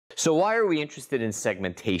So why are we interested in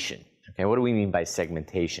segmentation? Okay, what do we mean by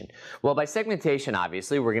segmentation? Well, by segmentation,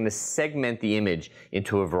 obviously, we're going to segment the image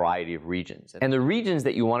into a variety of regions. And the regions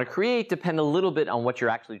that you want to create depend a little bit on what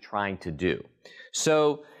you're actually trying to do.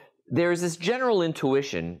 So there's this general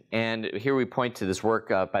intuition, and here we point to this work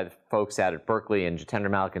by the folks out at Berkeley, and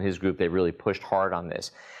Jitendra Malik and his group, they really pushed hard on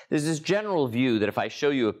this. There's this general view that if I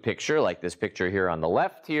show you a picture, like this picture here on the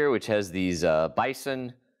left here, which has these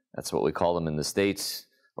bison, that's what we call them in the States,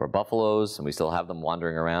 or buffaloes, and we still have them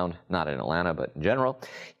wandering around, not in Atlanta, but in general.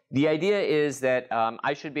 The idea is that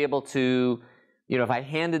I should be able to, if I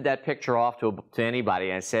handed that picture off to anybody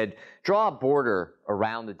and I said, draw a border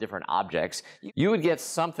around the different objects, you would get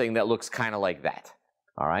something that looks kind of like that,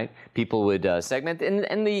 all right? People would segment,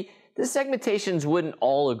 and the segmentations wouldn't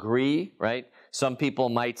all agree, right? Some people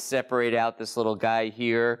might separate out this little guy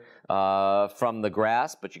here from the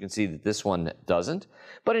grass, but you can see that this one doesn't.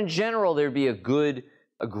 But in general, there'd be a good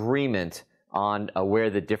agreement on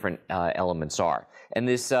where the different elements are. And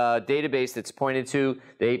this database that's pointed to,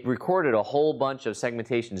 they recorded a whole bunch of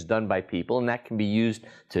segmentations done by people, and that can be used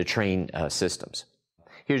to train systems.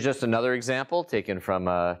 Here's just another example taken from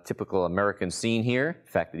a typical American scene here.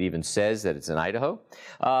 In fact, it even says that it's in Idaho.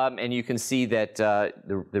 And you can see that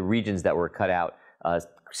the regions that were cut out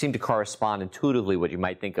seem to correspond intuitively what you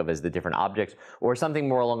might think of as the different objects, or something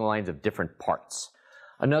more along the lines of different parts.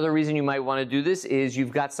 Another reason you might want to do this is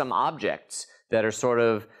you've got some objects that are sort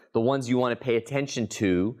of the ones you want to pay attention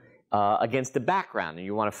to against the background, and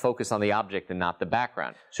you want to focus on the object and not the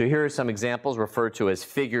background. So here are some examples referred to as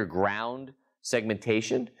figure ground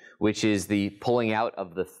segmentation, which is the pulling out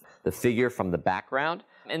of the figure from the background.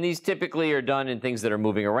 And these typically are done in things that are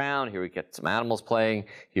moving around. Here we get some animals playing.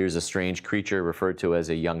 Here's a strange creature referred to as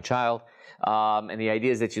a young child. And the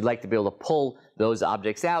idea is that you'd like to be able to pull those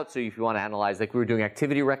objects out. So if you want to analyze, like we were doing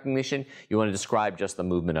activity recognition, you want to describe just the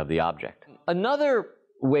movement of the object. Another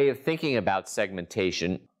way of thinking about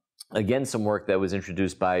segmentation, again, some work that was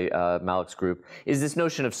introduced by Malik's group, is this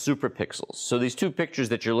notion of superpixels. So these two pictures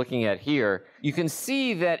that you're looking at here, you can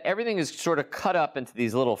see that everything is sort of cut up into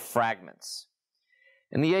these little fragments.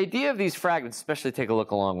 And the idea of these fragments, especially take a look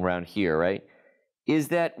along around here, right, is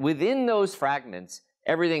that within those fragments,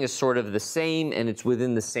 everything is sort of the same, and it's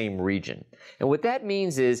within the same region. And what that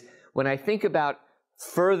means is, when I think about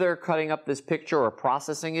further cutting up this picture or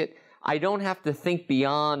processing it, I don't have to think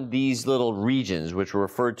beyond these little regions, which are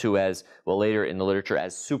referred to as, well, later in the literature,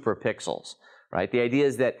 as superpixels, right? The idea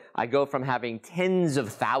is that I go from having tens of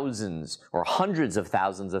thousands or hundreds of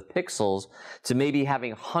thousands of pixels to maybe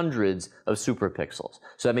having hundreds of superpixels.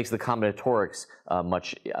 So that makes the combinatorics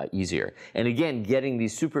much easier. And again, getting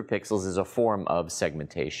these superpixels is a form of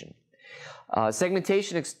segmentation.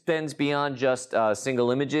 Segmentation extends beyond just single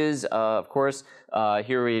images. Of course,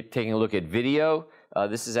 here we're taking a look at video.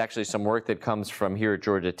 This is actually some work that comes from here at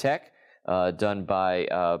Georgia Tech, done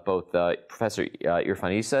by both Professor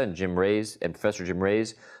Irfan Issa and Professor Jim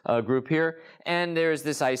Ray's group here. And there's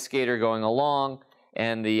this ice skater going along,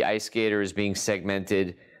 and the ice skater is being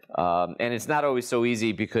segmented. And it's not always so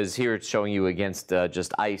easy, because here it's showing you against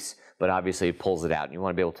just ice, but obviously it pulls it out, and you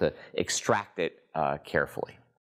want to be able to extract it carefully.